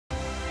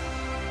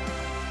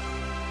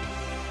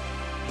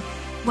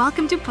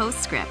Welcome to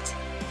Postscript.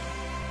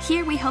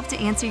 Here we hope to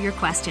answer your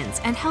questions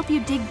and help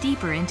you dig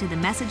deeper into the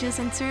messages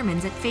and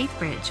sermons at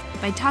Faithbridge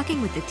by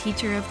talking with the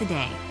teacher of the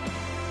day.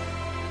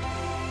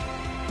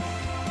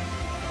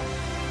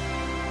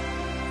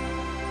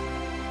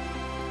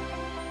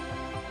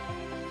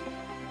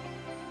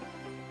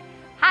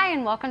 Hi,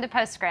 and welcome to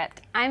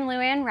Postscript. I'm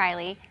Luann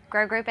Riley,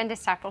 Grow Group and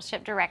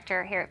Discipleship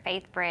Director here at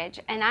Faithbridge,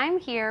 and I'm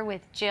here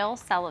with Jill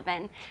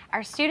Sullivan,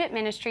 our Student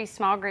Ministry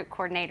Small Group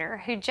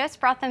Coordinator, who just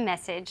brought the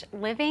message,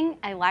 Living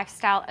a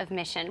Lifestyle of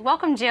Mission.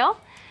 Welcome, Jill.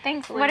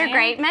 Thanks, Luann. What a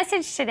great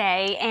message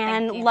today,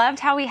 and loved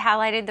how we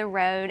highlighted the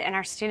road and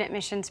our student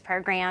missions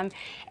program,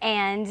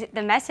 and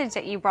the message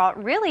that you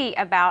brought really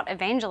about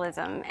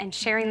evangelism and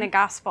sharing the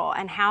gospel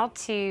and how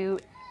to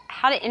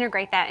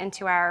integrate that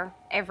into our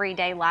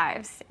everyday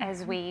lives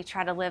as we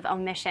try to live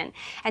on mission.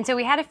 And so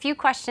we had a few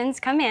questions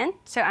come in,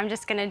 so I'm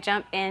just going to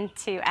jump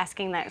into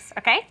asking those,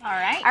 okay? All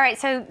right. All right,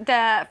 so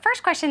the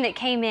first question that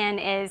came in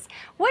is,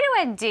 what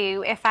do I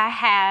do if I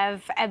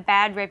have a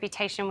bad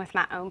reputation with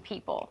my own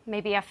people?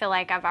 Maybe I feel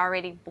like I've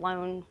already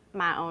blown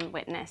my own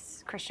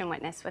witness, Christian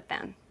witness with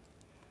them.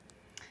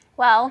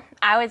 Well,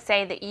 I would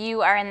say that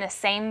you are in the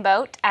same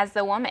boat as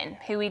the woman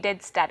who we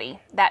did study,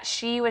 that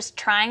she was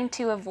trying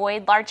to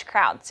avoid large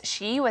crowds.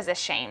 She was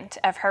ashamed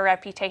of her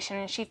reputation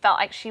and she felt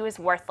like she was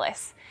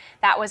worthless.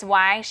 That was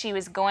why she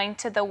was going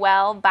to the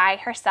well by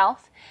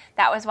herself.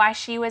 That was why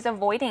she was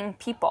avoiding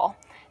people.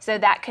 So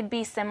that could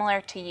be similar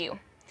to you.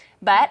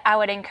 But I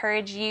would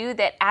encourage you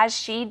that as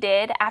she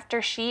did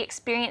after she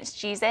experienced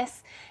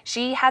Jesus,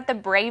 she had the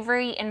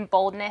bravery and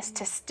boldness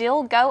to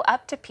still go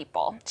up to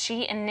people.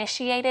 She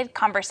initiated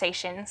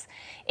conversations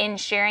in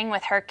sharing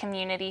with her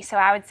community. So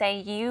I would say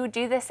you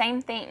do the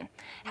same thing.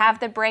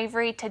 Have the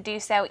bravery to do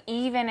so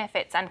even if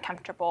it's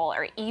uncomfortable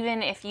or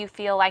even if you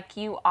feel like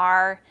you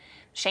are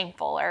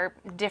shameful or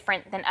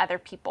different than other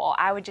people.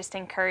 I would just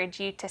encourage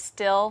you to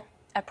still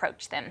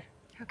approach them.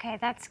 Okay,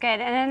 that's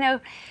good. And I know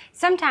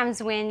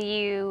sometimes when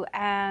you,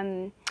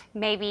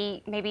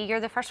 maybe you're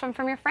the first one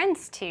from your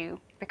friends to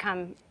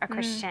become a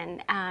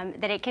Christian,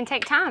 that it can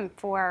take time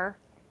for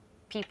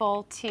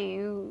people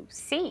to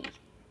see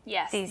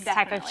these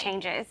type of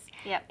changes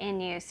in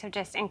you. So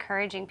just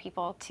encouraging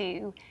people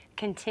to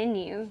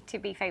continue to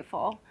be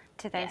faithful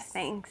to those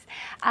things.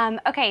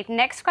 Okay,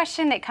 next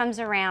question that comes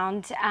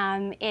around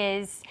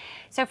is,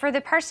 so for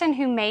the person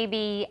who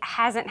maybe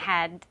hasn't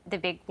had the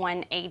big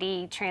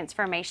 180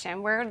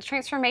 transformation, where the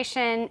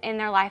transformation in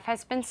their life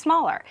has been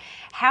smaller,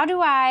 how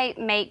do I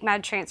make my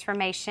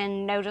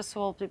transformation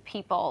noticeable to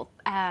people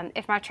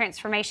if my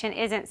transformation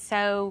isn't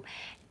so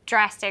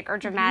drastic or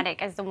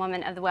dramatic as the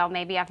woman of the well?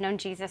 Maybe I've known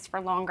Jesus for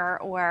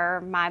longer,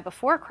 or my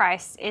before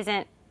Christ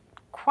isn't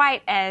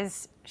quite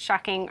as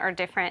shocking or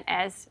different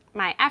as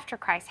my after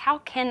Christ. How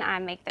can I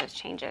make those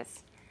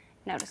changes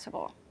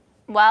noticeable?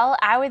 Well,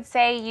 I would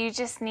say you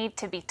just need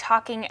to be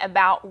talking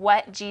about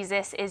what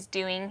Jesus is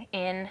doing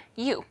in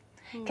you,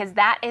 because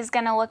that is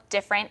going to look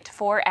different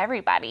for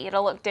everybody.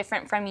 It'll look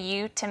different from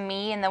you to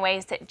me in the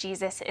ways that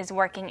Jesus is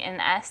working in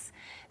us.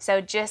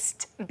 So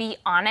just be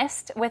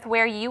honest with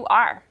where you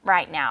are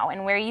right now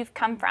and where you've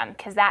come from,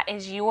 because that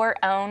is your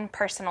own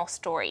personal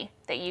story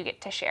that you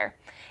get to share.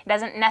 It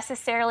doesn't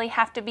necessarily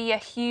have to be a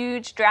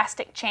huge,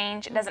 drastic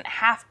change. It doesn't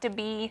have to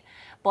be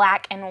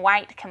black and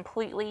white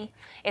completely.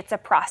 It's a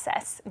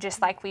process, just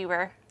like we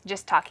were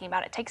just talking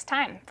about. It takes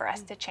time for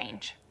us to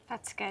change.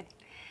 That's good.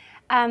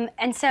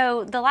 And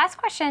so the last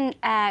question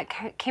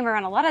came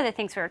around a lot of the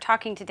things we were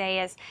talking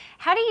today is,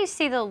 how do you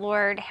see the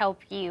Lord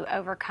help you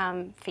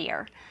overcome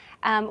fear?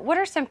 What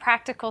are some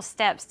practical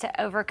steps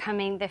to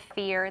overcoming the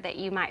fear that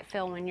you might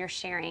feel when you're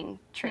sharing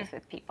truth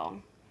with people?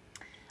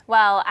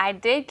 Well, I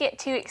did get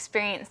to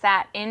experience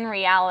that in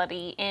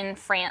reality in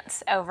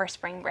France over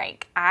spring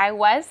break. I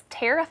was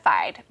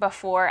terrified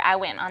before I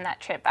went on that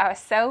trip. I was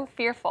so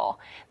fearful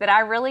that I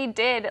really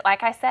did,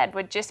 like I said,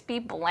 would just be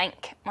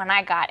blank when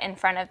I got in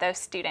front of those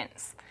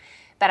students.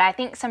 But I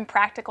think some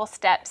practical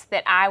steps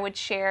that I would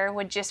share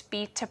would just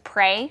be to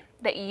pray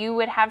that you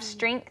would have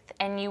strength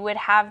and you would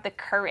have the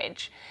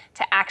courage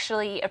to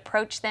actually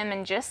approach them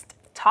and just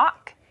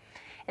talk.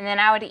 And then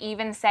I would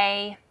even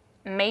say,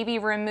 maybe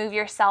remove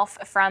yourself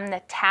from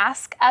the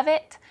task of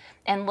it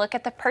and look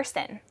at the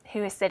person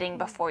who is sitting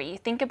before you.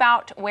 Think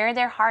about where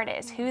their heart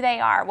is, who they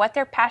are, what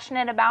they're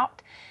passionate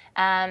about,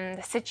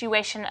 the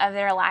situation of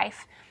their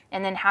life,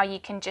 and then how you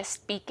can just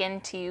speak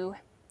into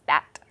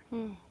that.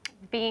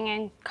 Being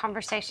in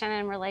conversation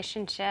and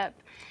relationship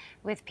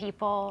with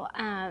people.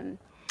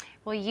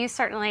 Well, you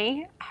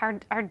certainly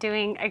are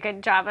doing a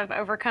good job of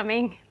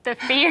overcoming the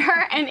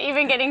fear and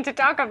even getting to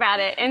talk about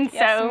it in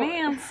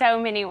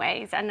so many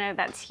ways. I know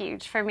that's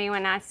huge. For me,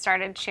 when I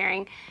started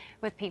sharing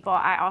with people,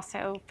 I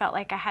also felt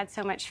like I had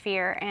so much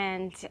fear,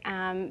 and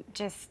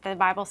just the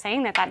Bible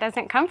saying that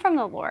doesn't come from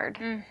the Lord,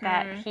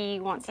 that He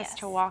wants us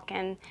to walk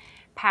in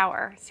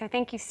power. So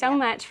thank you so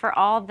much for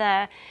all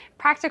the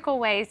practical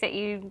ways that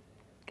you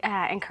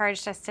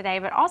encouraged us today,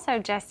 but also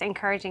just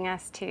encouraging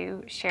us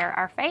to share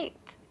our faith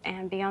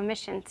and be on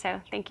mission.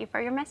 So thank you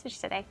for your message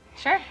today.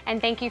 Sure.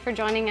 And thank you for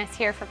joining us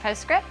here for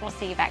Postscript. We'll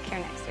see you back here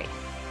next week.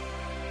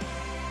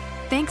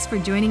 Thanks for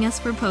joining us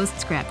for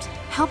Postscript.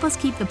 Help us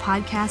keep the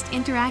podcast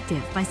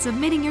interactive by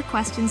submitting your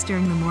questions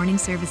during the morning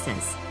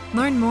services.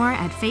 Learn more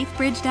at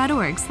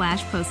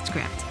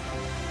faithbridge.org/postscript.